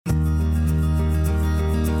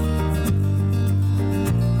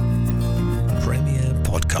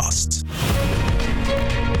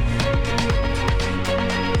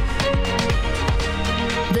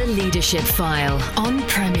Leadership File on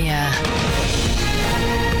Premier.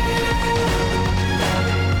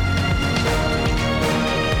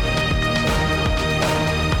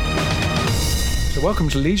 So welcome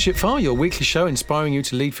to Leadership File, your weekly show inspiring you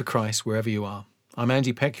to lead for Christ wherever you are. I'm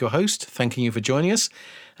Andy Peck, your host, thanking you for joining us.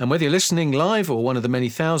 And whether you're listening live or one of the many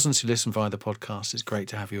thousands who listen via the podcast, it's great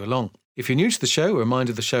to have you along. If you're new to the show, a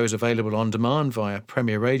reminder the show is available on demand via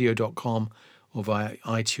premierradio.com or via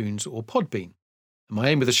iTunes or Podbean. And my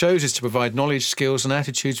aim with the shows is to provide knowledge, skills and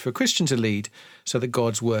attitudes for a Christian to lead so that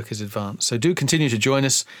God's work is advanced. So do continue to join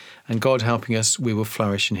us, and God helping us, we will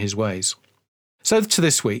flourish in his ways. So to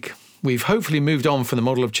this week, we've hopefully moved on from the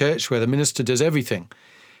model of church where the minister does everything.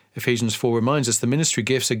 Ephesians 4 reminds us the ministry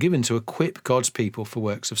gifts are given to equip God's people for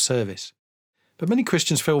works of service. But many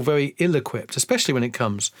Christians feel very ill-equipped, especially when it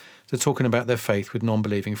comes to talking about their faith with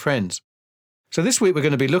non-believing friends. So this week we're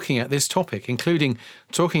going to be looking at this topic, including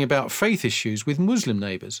talking about faith issues with Muslim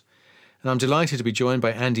neighbours. And I'm delighted to be joined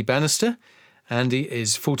by Andy Bannister. Andy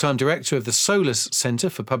is full-time director of the Solas Centre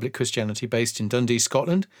for Public Christianity based in Dundee,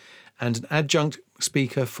 Scotland, and an adjunct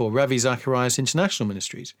speaker for Ravi Zacharias International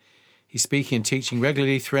Ministries. He's speaking and teaching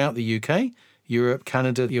regularly throughout the UK, Europe,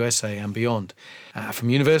 Canada, USA and beyond, from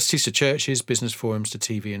universities to churches, business forums to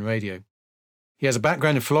TV and radio. He has a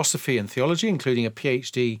background in philosophy and theology, including a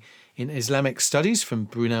PhD in Islamic Studies from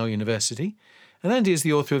Brunel University. And Andy is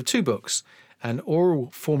the author of 2 books, An Oral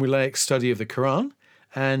Formulaic Study of the Quran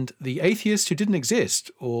and The Atheist Who Didn't Exist,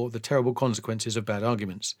 or The Terrible Consequences of Bad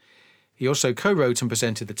Arguments. He also co-wrote and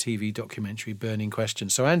presented the TV documentary Burning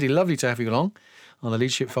Questions. So Andy, lovely to have you along on the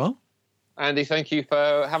Leadership File. Andy, thank you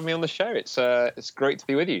for having me on the show. It's great to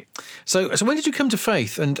be with you. So when did you come to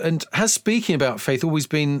faith? And has speaking about faith always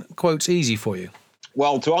been, quotes, easy for you?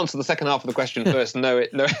 Well, to answer the second half of the question first, no,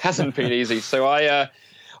 it hasn't been easy. So I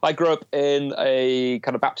grew up in a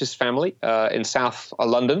kind of Baptist family in South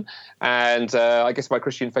London, and I guess my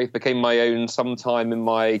Christian faith became my own sometime in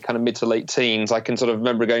my kind of mid to late teens. I can sort of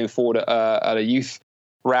remember going forward at a youth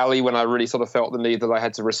rally when I really sort of felt the need that I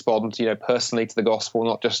had to respond, personally to the gospel,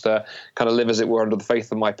 not just kind of live, as it were, under the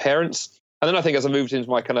faith of my parents. And then I think as I moved into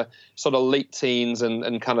my kind of sort of late teens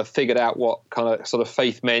and kind of figured out what kind of sort of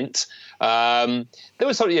faith meant, there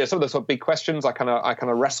was sort of, some of those sort of big questions I kind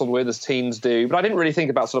of wrestled with as teens do, but I didn't really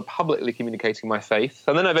think about sort of publicly communicating my faith.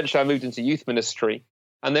 And then eventually I moved into youth ministry.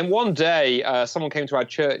 And then one day someone came to our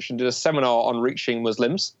church and did a seminar on reaching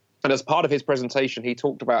Muslims. And as part of his presentation, he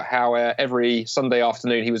talked about how every Sunday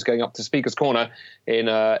afternoon he was going up to Speaker's Corner in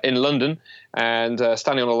London and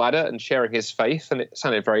standing on a ladder and sharing his faith. And it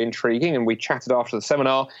sounded very intriguing. And we chatted after the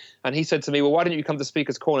seminar. And he said to me, well, why don't you come to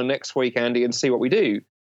Speaker's Corner next week, Andy, and see what we do?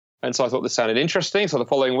 And so I thought this sounded interesting. So the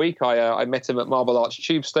following week, I met him at Marble Arch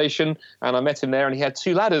Tube Station. And I met him there and he had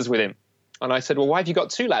 2 ladders with him. And I said, well, why have you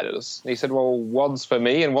got 2 ladders? And he said, well, one's for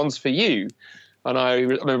me and one's for you. And I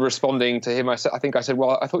remember responding to him. I said,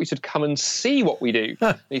 well, I thought you should come and see what we do.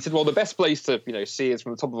 And he said, well, the best place to, see is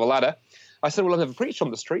from the top of a ladder. I said, well, I've never preached on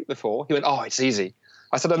the street before. He went, oh, it's easy.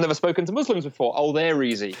 I said, I've never spoken to Muslims before. Oh, they're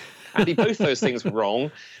easy. And both those things were wrong,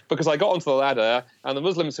 because I got onto the ladder and the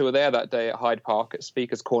Muslims who were there that day at Hyde Park at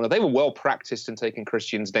Speaker's Corner, they were well practiced in taking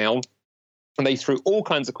Christians down. And they threw all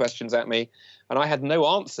kinds of questions at me, and I had no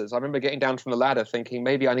answers. I remember getting down from the ladder thinking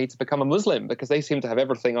maybe I need to become a Muslim because they seem to have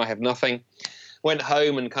everything, I have nothing. Went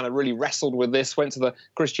home and kind of really wrestled with this, went to the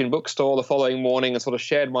Christian bookstore the following morning and sort of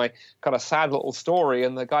shared my kind of sad little story.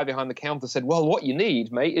 And the guy behind the counter said, well, what you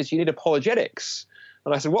need, mate, is you need apologetics.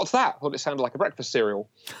 And I said, what's that? I thought it sounded like a breakfast cereal.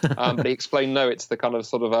 But he explained, no, it's the kind of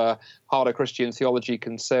sort of harder Christian theology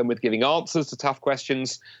concerned with giving answers to tough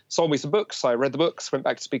questions. Sold me some books. I read the books, went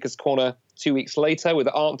back to Speaker's Corner 2 weeks later with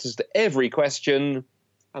answers to every question.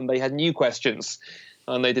 And they had new questions.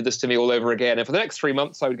 And they did this to me all over again. And for the next 3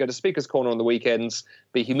 months, I would go to Speaker's Corner on the weekends,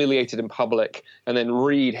 be humiliated in public, and then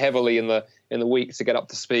read heavily in the week to get up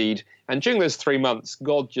to speed. And during those 3 months,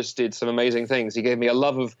 God just did some amazing things. He gave me a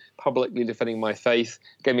love of publicly defending my faith,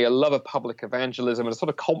 gave me a love of public evangelism, and a sort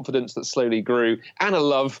of confidence that slowly grew, and a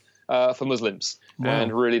love for Muslims. Wow.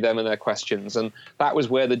 And really them and their questions. And that was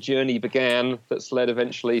where the journey began that's led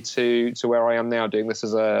eventually to where I am now, doing this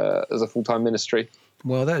as a full-time ministry.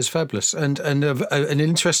 Well, that is fabulous, and an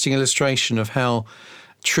interesting illustration of how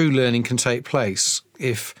true learning can take place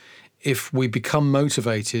if we become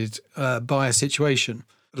motivated by a situation.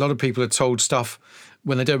 A lot of people are told stuff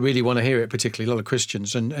when they don't really want to hear it, particularly a lot of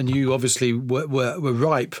Christians, and you obviously were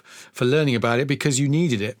ripe for learning about it because you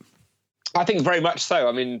needed it. I think very much so.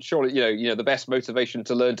 I mean, surely, the best motivation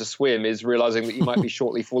to learn to swim is realizing that you might be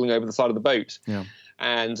shortly falling over the side of the boat. Yeah.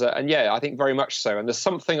 And yeah, I think very much so. And there's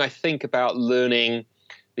something I think about learning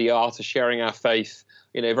the art of sharing our faith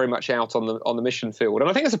very much out on the mission field. And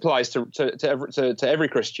I think this applies to every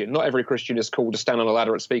Christian. Not every Christian is called to stand on a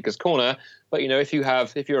ladder at Speaker's Corner, but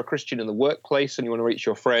if you're a Christian in the workplace and you want to reach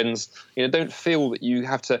your friends, don't feel that you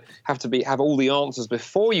have have all the answers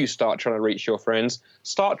before you start trying to reach your friends.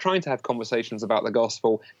 Start trying to have conversations about the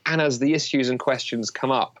gospel, and as the issues and questions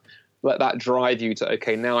come up, let that drive you to,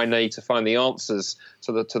 okay, now I need to find the answers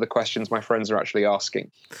to the questions my friends are actually asking.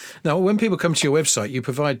 Now, when people come to your website, you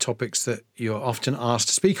provide topics that you're often asked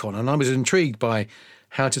to speak on, and I was intrigued by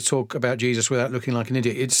how to talk about Jesus without looking like an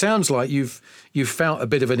idiot. It sounds like you've felt a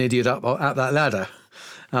bit of an idiot up at that ladder,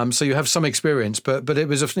 so you have some experience, but it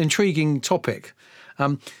was an intriguing topic.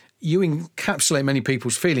 You encapsulate many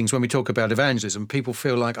people's feelings when we talk about evangelism. People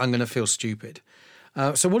feel like, I'm going to feel stupid.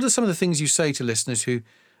 So what are some of the things you say to listeners who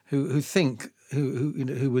would think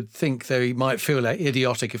they might feel like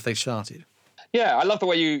idiotic if they started? Yeah, I love the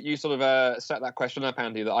way you sort of set that question up,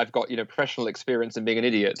 Andy, that I've got, professional experience in being an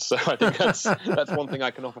idiot. So I think that's one thing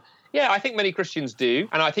I can offer. Yeah, I think many Christians do.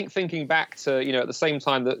 And I think thinking back to, at the same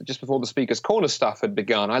time that just before the Speaker's Corner stuff had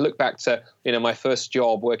begun, I look back to, my first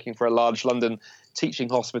job working for a large London teaching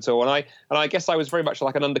hospital. And I guess I was very much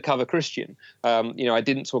like an undercover Christian. I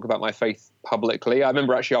didn't talk about my faith publicly. I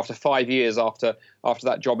remember actually after 5 years after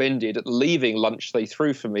that job ended, at leaving lunch they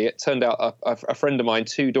threw for me, it turned out a friend of mine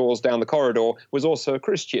 2 doors down the corridor was also a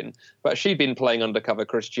Christian, but she'd been playing undercover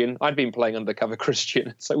Christian. I'd been playing undercover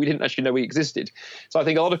Christian. So we didn't actually know we existed. So I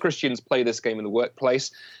think a lot of Christians play this game in the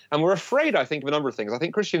workplace, and we're afraid, I think, of a number of things. I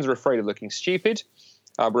think Christians are afraid of looking stupid.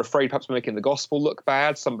 We're afraid perhaps we're making the gospel look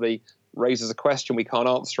bad. Somebody raises a question, we can't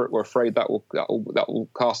answer it. We're afraid that will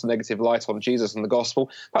cast a negative light on Jesus and the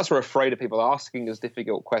gospel. Perhaps we're afraid of people asking us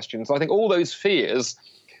difficult questions. I think all those fears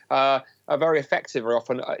are very effective, very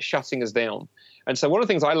often at shutting us down. And so one of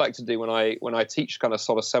the things I like to do when I teach kind of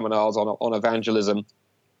Solas seminars on evangelism,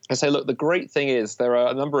 I say, look, the great thing is there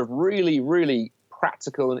are a number of really, really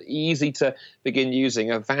practical and easy to begin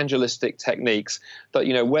using evangelistic techniques that,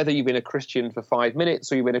 whether you've been a Christian for 5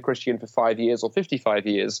 minutes or you've been a Christian for 5 years or 55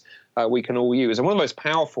 years, we can all use. And one of the most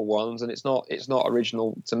powerful ones, and it's not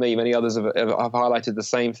original to me, many others have highlighted the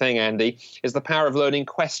same thing, Andy, is the power of learning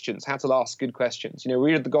questions, how to ask good questions.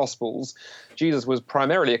 Read the Gospels, Jesus was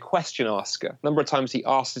primarily a question asker. A number of times he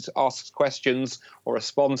asks questions or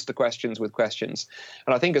responds to questions with questions.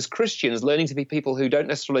 And I think as Christians, learning to be people who don't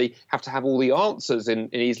necessarily have to have all the answers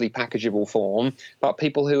in easily packageable form, but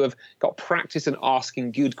people who have got practice in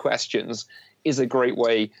asking good questions is a great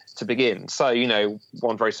way to begin. So,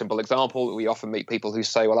 one very simple example, we often meet people who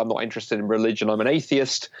say, well, I'm not interested in religion, I'm an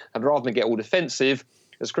atheist. And rather than get all defensive,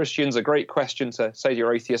 as Christians, a great question to say to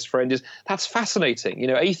your atheist friend is, that's fascinating.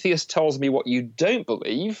 Atheist tells me what you don't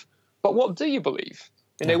believe, but what do you believe?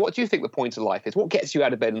 What do you think the point of life is? What gets you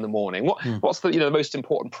out of bed in the morning? What's the most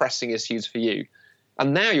important pressing issues for you?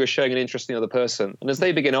 And now you're showing an interest in the other person. And as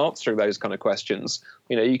they begin answering those kind of questions,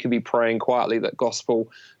 you can be praying quietly that gospel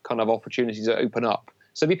kind of opportunities open up.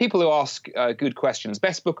 So be people who ask good questions.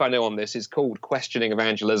 Best book I know on this is called Questioning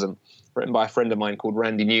Evangelism, written by a friend of mine called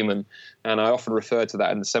Randy Newman. And I often refer to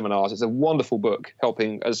that in the seminars. It's a wonderful book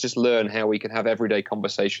helping us just learn how we can have everyday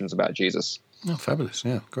conversations about Jesus. Oh, fabulous.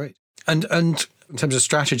 Yeah, great. And in terms of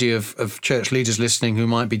strategy of church leaders listening who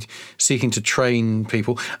might be seeking to train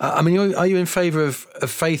people, are you in favour of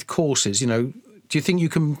faith courses? Do you think you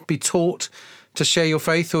can be taught to share your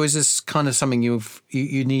faith, or is this kind of something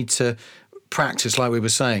you need to practice, like we were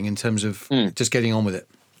saying, in terms of just getting on with it?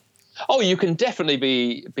 Oh, you can definitely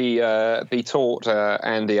be taught,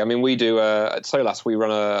 Andy. We do at Solas. We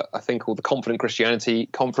run a thing called the Confident Christianity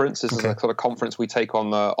Conference. This is a sort of conference we take on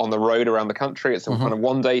the road around the country. It's a kind of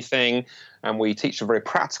one-day thing, and we teach some very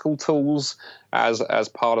practical tools as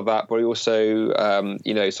part of that. But we also,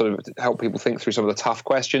 sort of help people think through some of the tough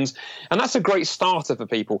questions, and that's a great starter for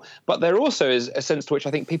people. But there also is a sense to which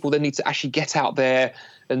I think people then need to actually get out there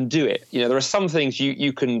and do it. There are some things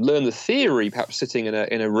you can learn the theory, perhaps sitting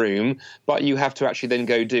in a room, but you have to actually then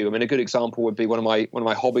go do. A good example would be one of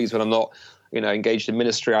my hobbies when I'm not engaged in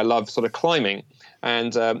ministry. I love sort of climbing.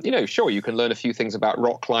 And, sure, you can learn a few things about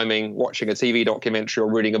rock climbing, watching a TV documentary or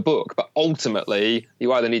reading a book. But ultimately,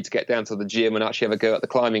 you either need to get down to the gym and actually have a go at the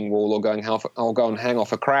climbing wall, or go and hang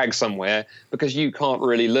off a crag somewhere, because you can't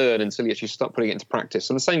really learn until you actually start putting it into practice.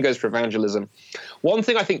 And the same goes for evangelism. One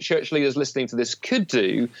thing I think church leaders listening to this could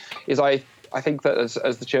do is I think that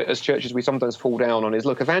as churches we sometimes fall down on is,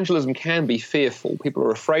 look, evangelism can be fearful. People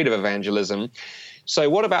are afraid of evangelism. So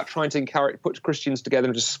what about trying to put Christians together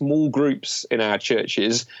into small groups in our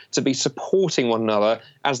churches to be supporting one another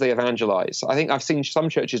as they evangelize? I think I've seen some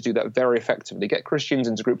churches do that very effectively. Get Christians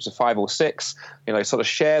into groups of 5 or 6, sort of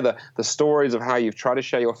share the stories of how you've tried to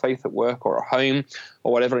share your faith at work or at home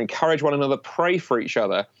or whatever, encourage one another, pray for each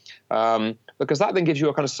other. Because that then gives you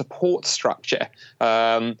a kind of support structure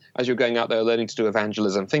as you're going out there learning to do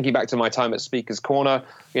evangelism. Thinking back to my time at Speaker's Corner,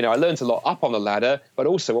 I learned a lot up on the ladder, but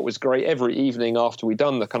also what was great, every evening after we'd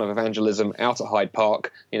done the kind of evangelism out at Hyde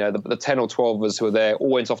Park, the 10 or 12 of us who were there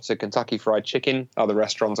all went off to Kentucky Fried Chicken. Other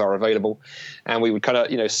restaurants are available. And we would kind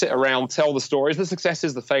of, sit around, tell the stories, the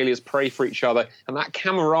successes, the failures, pray for each other. And that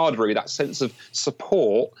camaraderie, that sense of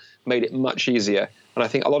support made it much easier. And I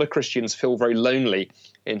think a lot of Christians feel very lonely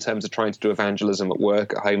in terms of trying to do evangelism at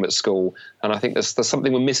work, at home, at school. And I think there's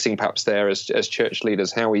something we're missing perhaps there as church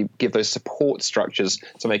leaders, how we give those support structures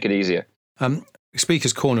to make it easier.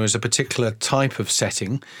 Speaker's Corner is a particular type of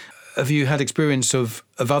setting. Have you had experience of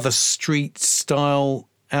other street-style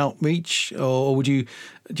outreach, or do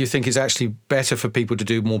you think it's actually better for people to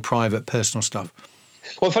do more private, personal stuff?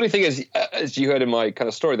 Well, the funny thing is, as you heard in my kind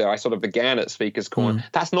of story there, I sort of began at Speaker's Corner.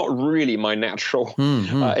 That's not really my natural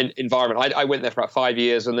environment. I went there for about 5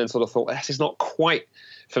 years and then sort of thought, this is not quite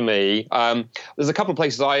for me. There's a couple of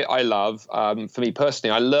places I love. For me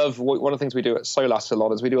personally, I love one of the things we do at Solas a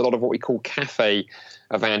lot is we do a lot of what we call cafe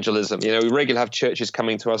evangelism. We regularly have churches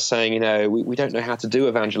coming to us saying, we don't know how to do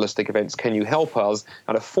evangelistic events. Can you help us?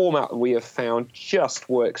 And a format we have found just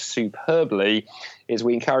works superbly is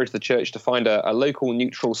we encourage the church to find a local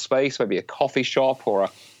neutral space, maybe a coffee shop or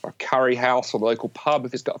a curry house or the local pub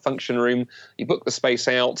if it's got a function room. You book the space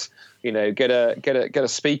out, get a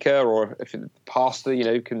speaker, or if the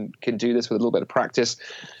pastor, can do this with a little bit of practice.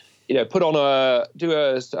 Put on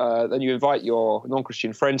then you invite your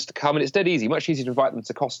non-Christian friends to come, and it's dead easy, much easier to invite them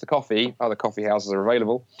to Costa Coffee. Other coffee houses are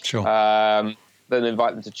available. Sure. Then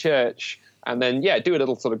invite them to church, and then, do a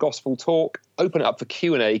little sort of gospel talk, open it up for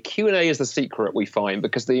Q&A. Q&A is the secret, we find,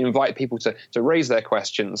 because they invite people to raise their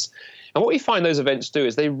questions. And what we find those events do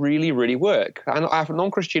is they really, really work. And our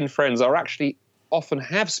non-Christian friends are actually often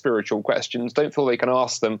have spiritual questions, don't feel they can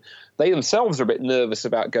ask them. They themselves are a bit nervous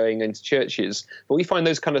about going into churches. But we find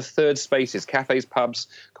those kind of third spaces, cafes, pubs,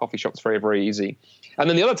 coffee shops, very, very easy. And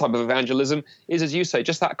then the other type of evangelism is, as you say,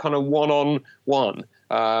 just that kind of one-on-one.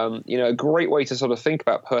 A great way to sort of think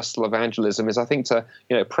about personal evangelism is, I think, to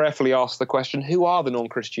prayerfully ask the question: who are the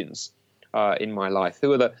non-Christians in my life?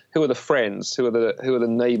 Who are the friends? Who are the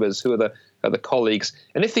neighbours? Who are the colleagues?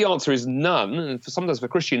 And if the answer is none, and sometimes for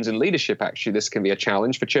Christians in leadership, actually, this can be a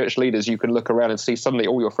challenge. For church leaders, you can look around and see suddenly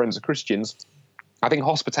all your friends are Christians. I think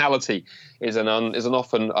hospitality is an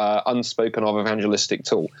often unspoken of evangelistic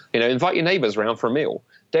tool. Invite your neighbours round for a meal.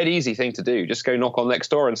 Dead easy thing to do. Just go knock on next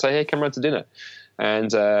door and say, hey, come round to dinner,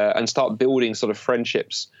 and start building sort of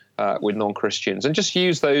friendships with non-Christians, and just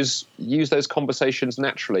use those conversations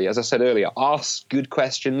naturally. As I said earlier, ask good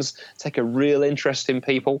questions, take a real interest in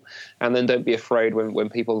people, and then don't be afraid when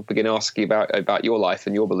people begin asking about your life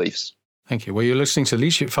and your beliefs. Thank you. Well, you're listening to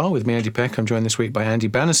Leadership File with me, Andy Peck. I'm joined this week by Andy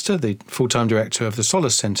Bannister, the full-time director of the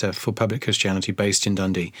Solas Centre for Public Christianity based in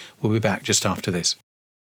Dundee. We'll be back just after this.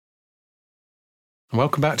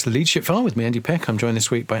 Welcome back to the Leadership File with me, Andy Peck. I'm joined this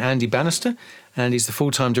week by Andy Bannister, and he's the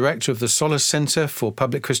full-time director of the Solas Centre for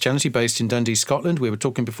Public Christianity based in Dundee, Scotland. We were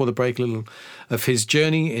talking before the break a little of his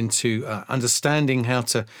journey into understanding how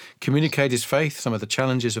to communicate his faith, some of the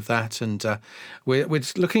challenges of that, and we're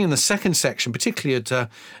looking in the second section, particularly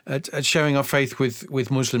at sharing our faith with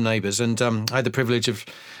Muslim neighbours. And I had the privilege of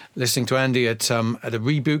listening to Andy at a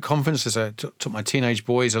Reboot conference as I took my teenage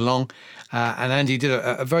boys along, and Andy did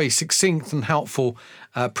a very succinct and helpful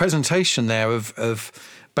presentation there of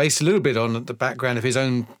based a little bit on the background of his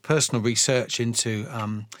own personal research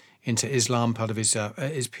into Islam, part of his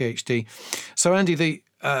PhD. So, Andy,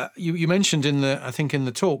 you mentioned in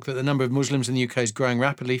the talk that the number of Muslims in the UK is growing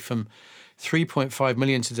rapidly from 3.5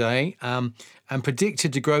 million today, and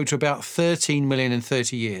predicted to grow to about 13 million in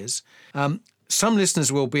 30 years. Some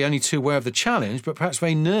listeners will be only too aware of the challenge, but perhaps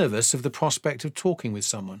very nervous of the prospect of talking with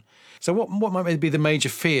someone. So what might be the major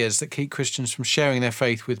fears that keep Christians from sharing their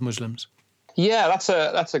faith with Muslims? Yeah,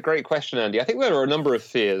 that's a great question, Andy. I think there are a number of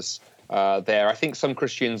fears there. I think some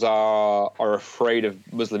Christians are afraid of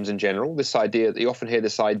Muslims in general. This idea, you often hear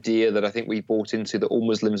this idea that I think we bought into, that all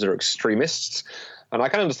Muslims are extremists. And I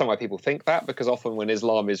can understand why people think that, because often when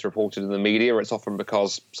Islam is reported in the media, it's often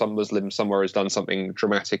because some Muslim somewhere has done something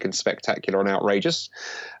dramatic and spectacular and outrageous.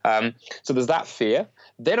 So there's that fear.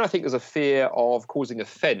 Then I think there's a fear of causing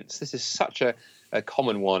offence. This is such a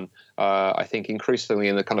common one, I think, increasingly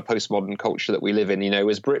in the kind of postmodern culture that we live in.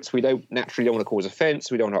 As Brits, we don't want to cause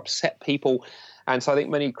offence. We don't want to upset people. And so I think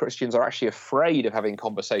many Christians are actually afraid of having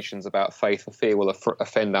conversations about faith for fear will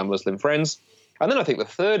offend our Muslim friends. And then I think the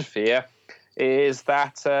third fear is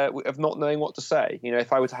that of not knowing what to say.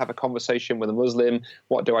 If I were to have a conversation with a Muslim,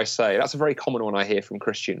 what do I say? That's a very common one I hear from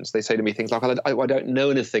Christians. They say to me things like, I don't know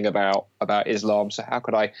anything about Islam, so how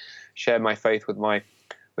could I share my faith with my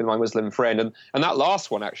Muslim friend? And that last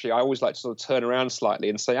one, actually, I always like to sort of turn around slightly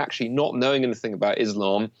and say, actually, not knowing anything about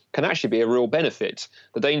Islam can actually be a real benefit.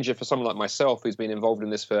 The danger for someone like myself, who's been involved in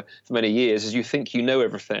this for many years, is you think you know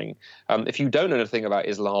everything. If you don't know anything about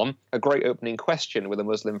Islam, a great opening question with a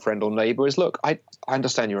Muslim friend or neighbor is, look, I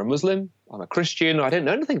understand you're a Muslim, I'm a Christian, I don't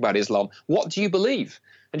know anything about Islam. What do you believe?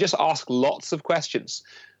 And just ask lots of questions.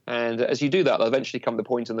 And as you do that, there'll eventually come the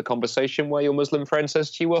point in the conversation where your Muslim friend says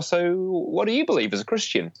to you, well, so what do you believe as a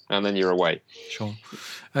Christian? And then you're away. Sure.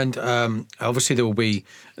 And obviously there will be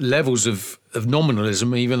levels of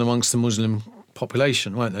nominalism even amongst the Muslim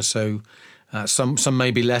population, won't there? So some may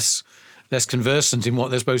be less conversant in what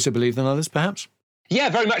they're supposed to believe than others, perhaps? Yeah,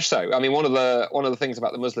 very much so. I mean, one of the things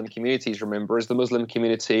about the Muslim communities, remember, is the Muslim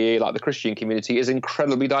community, like the Christian community, is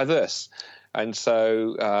incredibly diverse. And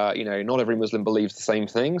so, not every Muslim believes the same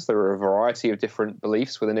things. There are a variety of different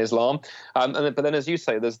beliefs within Islam. But then, as you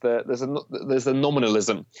say, there's the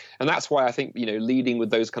nominalism. And that's why I think, leading with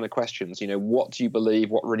those kind of questions, what do you believe?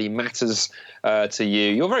 What really matters to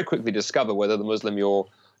you? You'll very quickly discover whether the Muslim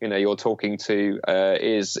you're talking to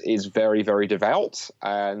is very, very devout.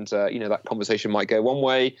 And, that conversation might go one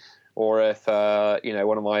way. Or if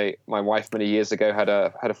one of my wife many years ago had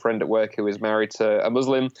a friend at work who was married to a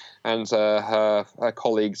Muslim, and her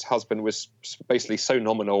colleague's husband was basically so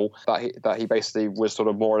nominal that he basically was sort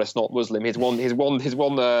of more or less not Muslim. His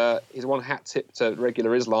one hat tip to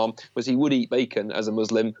regular Islam was he would eat bacon as a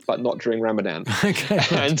Muslim, but not during Ramadan. Okay.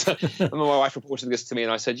 And my wife reported this to me,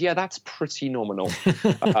 and I said, yeah, that's pretty nominal.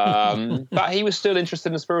 But he was still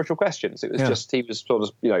interested in spiritual questions. It was just he was sort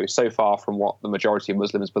of so far from what the majority of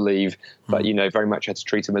Muslims believe. But, very much had to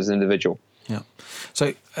treat him as an individual. Yeah.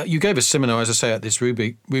 So you gave a seminar, as I say, at this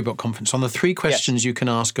Reebok conference on the 3 questions you can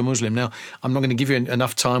ask a Muslim. Now, I'm not going to give you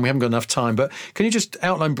enough time. We haven't got enough time. But can you just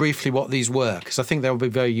outline briefly what these were? Because I think they will be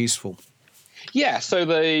very useful. Yeah. So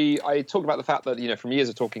I talked about the fact that, from years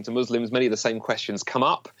of talking to Muslims, many of the same questions come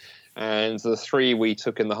up. And the 3 we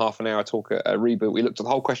took in the half an hour talk at Reboot, we looked at the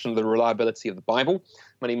whole question of the reliability of the Bible.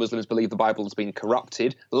 Many Muslims believe the Bible has been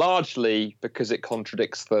corrupted, largely because it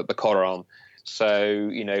contradicts the Quran. So,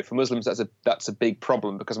 for Muslims, that's a big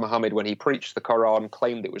problem, because Muhammad, when he preached the Quran,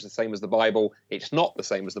 claimed it was the same as the Bible. It's not the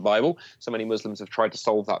same as the Bible. So many Muslims have tried to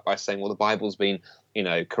solve that by saying, well, the Bible's been,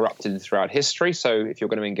 corrupted throughout history. So if you're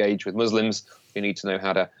going to engage with Muslims, you need to know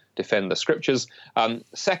how to defend the scriptures.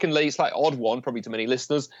 Secondly, slightly odd one, probably to many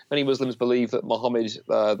listeners, many Muslims believe that Muhammad,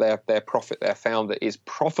 their prophet, their founder, is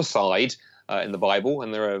prophesied in the Bible,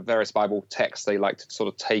 and there are various Bible texts they like to sort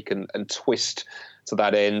of take and twist to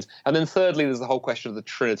that end. And then thirdly, there's the whole question of the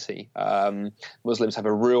Trinity. Muslims have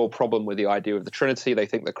a real problem with the idea of the Trinity. They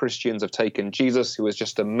think that Christians have taken Jesus, who was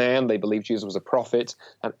just a man, they believe Jesus was a prophet,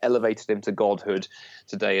 and elevated him to godhood,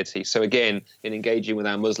 to deity. So again, in engaging with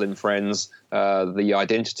our Muslim friends, the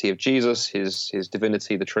identity of Jesus, his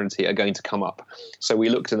divinity, the Trinity, are going to come up. So we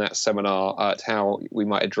looked in that seminar at how we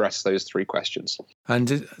might address those 3 questions. And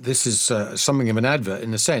this is something of an advert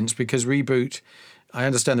in a sense, because Reboot, I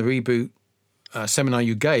understand the Reboot seminar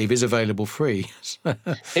you gave is available free.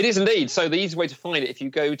 It is indeed. So the easy way to find it, if you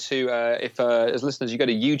go to, as listeners, you go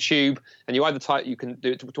to YouTube, and you either type, you can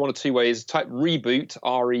do it one of 2 ways, type Reboot,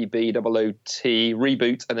 R-E-B-O-O-T,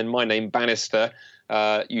 Reboot, and then my name, Bannister.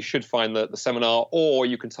 You should find the seminar, or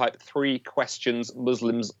you can type 3 questions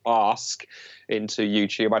Muslims ask into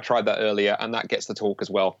YouTube. I tried that earlier, and that gets the talk as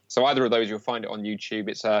well. So either of those, you'll find it on YouTube.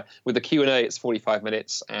 It's with the Q&A, it's 45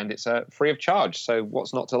 minutes, and it's free of charge. So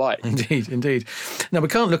what's not to like? Indeed. Now, we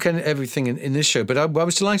can't look at everything in this show, but I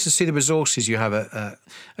was delighted to see the resources you have.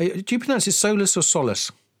 Do you pronounce it Solas or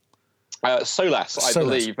Solas? Solas, I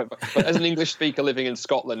believe. But as an English speaker living in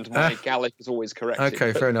Scotland, my Gaelic is always corrected.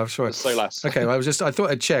 Okay, fair enough. Sure. Solas. Okay, well, I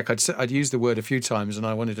thought I'd check. I'd used the word a few times, and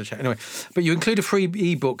I wanted to check. Anyway, but you include a free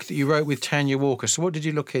ebook that you wrote with Tanya Walker. So what did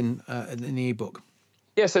you look in the ebook?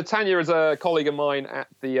 Yeah, so Tanya is a colleague of mine at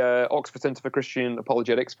the Oxford Centre for Christian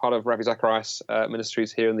Apologetics, part of Ravi Zacharias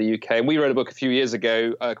Ministries here in the UK. And we wrote a book a few years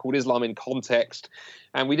ago called Islam in Context,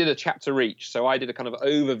 and we did a chapter each. So I did a kind of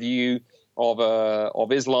overview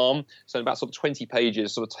of Islam. So in about sort of 20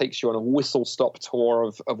 pages, sort of takes you on a whistle-stop tour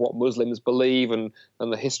of what Muslims believe and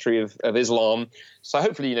the history of Islam. So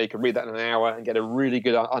hopefully, you can read that in an hour and get a really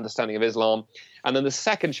good understanding of Islam. And then the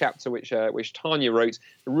second chapter, which Tanya wrote,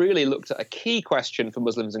 really looked at a key question for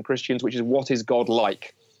Muslims and Christians, which is, what is God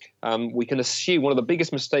like? We can assume one of the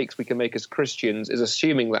biggest mistakes we can make as Christians is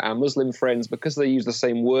assuming that our Muslim friends, because they use the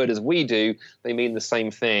same word as we do, they mean the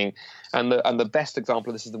same thing. And the best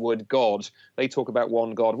example of this is the word God. They talk about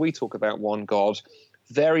one God. We talk about one God.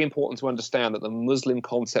 Very important to understand that the Muslim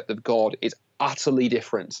concept of God is utterly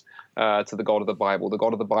different to the God of the Bible. The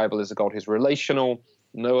God of the Bible is a God who's relational,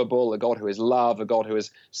 knowable, a God who is love, a God who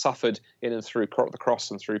has suffered in and through the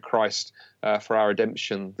cross and through Christ for our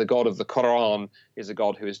redemption. The God of the Quran is a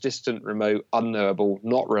God who is distant, remote, unknowable,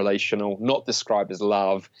 not relational, not described as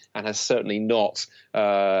love, and has certainly not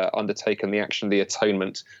undertaken the action of the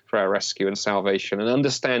atonement for our rescue and salvation. And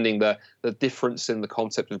understanding the difference in the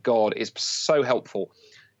concept of God is so helpful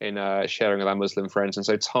in sharing with our Muslim friends. And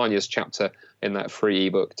so Tanya's chapter in that free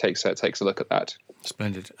ebook takes a look at that.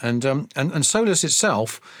 Splendid. And Solas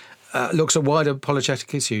itself looks at wider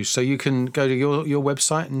apologetic issues. So you can go to your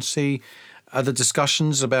website and see other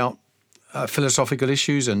discussions about philosophical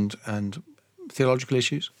issues and theological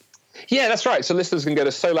issues. Yeah, that's right. So listeners can go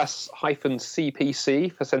to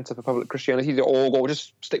solas-cpc for Centre for Public Christianity.org, or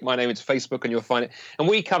just stick my name into Facebook and you'll find it. And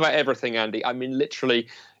we cover everything, Andy. I mean, literally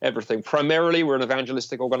everything. Primarily, we're an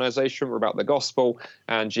evangelistic organisation. We're about the gospel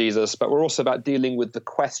and Jesus, but we're also about dealing with the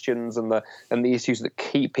questions and the issues that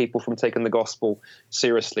keep people from taking the gospel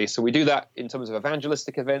seriously. So we do that in terms of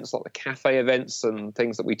evangelistic events, like the cafe events and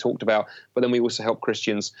things that we talked about, but then we also help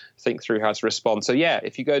Christians think through how to respond. So yeah,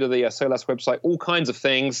 if you go to the Solas website, all kinds of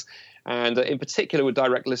things. And in particular, we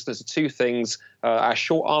direct listeners to two things. Our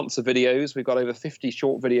short answer videos. We've got over 50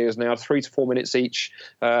 short videos now, 3 to 4 minutes each,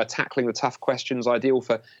 tackling the tough questions, ideal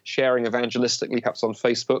for sharing evangelistically, perhaps on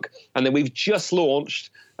Facebook. And then we've just launched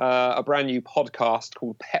a brand new podcast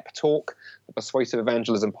called Pep Talk, the Persuasive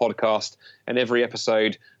Evangelism podcast. And every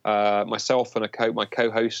episode, myself and my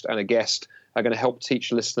co-host and a guest are going to help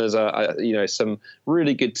teach listeners, some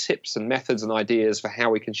really good tips and methods and ideas for how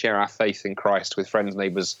we can share our faith in Christ with friends,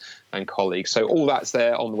 neighbours, and colleagues. So all that's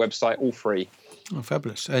there on the website, all free. Oh,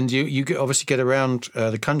 fabulous! And you obviously get around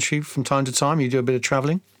the country from time to time. You do a bit of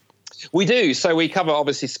travelling. We do. So we cover,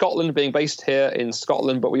 obviously, Scotland, being based here in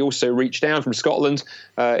Scotland, but we also reach down from Scotland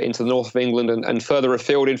into the north of England and further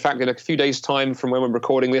afield. In fact, in a few days' time from when we're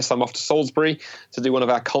recording this, I'm off to Salisbury to do one of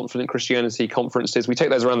our Confident Christianity conferences. We take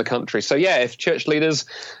those around the country. So, yeah, if church leaders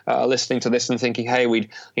are listening to this and thinking, hey, we'd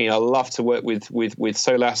love to work with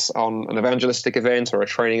Solas on an evangelistic event or a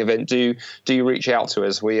training event, do reach out to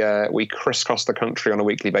us. We crisscross the country on a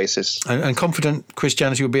weekly basis. And Confident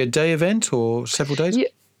Christianity will be a day event or several days? Yeah.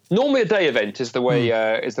 Normally a day event is the way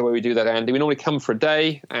we do that, Andy. We normally come for a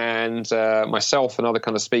day, and myself and other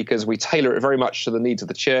kind of speakers, we tailor it very much to the needs of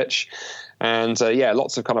the church. And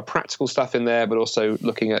lots of kind of practical stuff in there, but also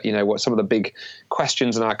looking at what some of the big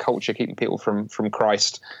questions in our culture keeping people from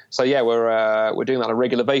Christ. So yeah, we're doing that on a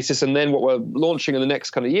regular basis. And then what we're launching in the next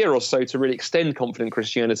kind of year or so to really extend Confident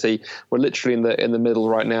Christianity, we're literally in the middle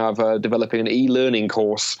right now of developing an e-learning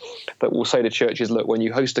course that will say to churches, look, when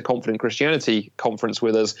you host a Confident Christianity conference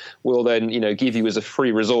with us, we'll then give you as a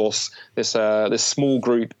free resource this small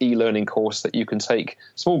group e-learning course that you can take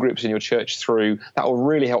small groups in your church through. That will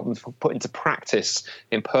really help them put into practice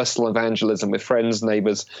in personal evangelism with friends,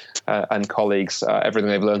 neighbours, and colleagues, everything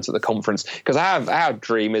they've learned at the conference. Because our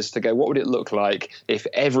dream is to go, what would it look like if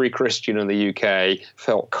every Christian in the UK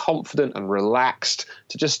felt confident and relaxed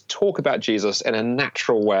to just talk about Jesus in a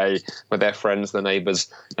natural way with their friends, their neighbours,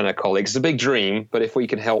 and their colleagues? It's a big dream, but if we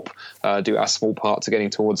can help do our small part to getting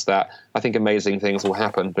towards that, I think amazing things will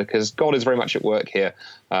happen, because God is very much at work here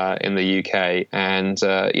in the UK. And,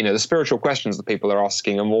 the spiritual questions that people are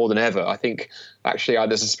asking are more than ever. I think actually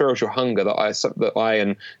there's a spiritual hunger that I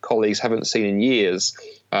and colleagues haven't seen in years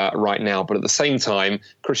right now. But at the same time,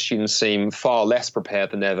 Christians seem far less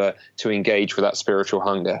prepared than ever to engage with that spiritual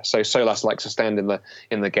hunger. So Solas likes to stand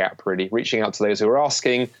in the gap, really, reaching out to those who are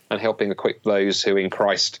asking and helping equip those who in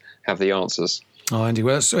Christ have the answers. Oh, Andy,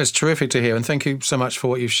 well, it's terrific to hear, and thank you so much for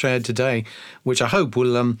what you've shared today, which I hope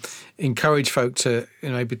will encourage folk to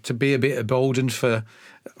to be a bit emboldened for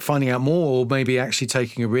finding out more, or maybe actually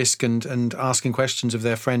taking a risk and asking questions of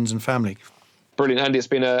their friends and family. Brilliant, Andy. It's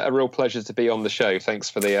been a real pleasure to be on the show. Thanks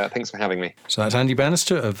for having me. So that's Andy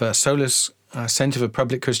Bannister of Solas Centre for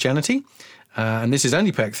Public Christianity. And this is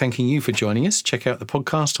Andy Peck thanking you for joining us. Check out the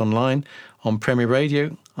podcast online on Premier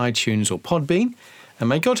Radio, iTunes or Podbean. And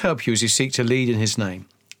may God help you as you seek to lead in his name.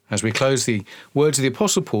 As we close, the words of the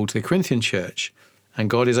Apostle Paul to the Corinthian church, and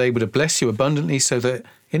God is able to bless you abundantly so that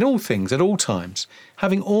in all things, at all times,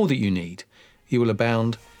 having all that you need, you will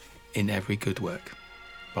abound in every good work.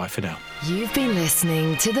 Bye for now. You've been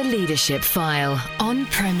listening to The Leadership File on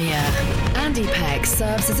Premier. Andy Peck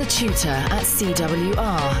serves as a tutor at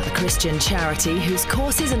CWR, a Christian charity whose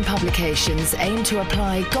courses and publications aim to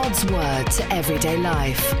apply God's Word to everyday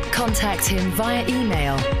life. Contact him via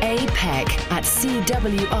email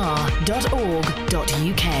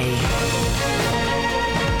apeck@cwr.org.uk.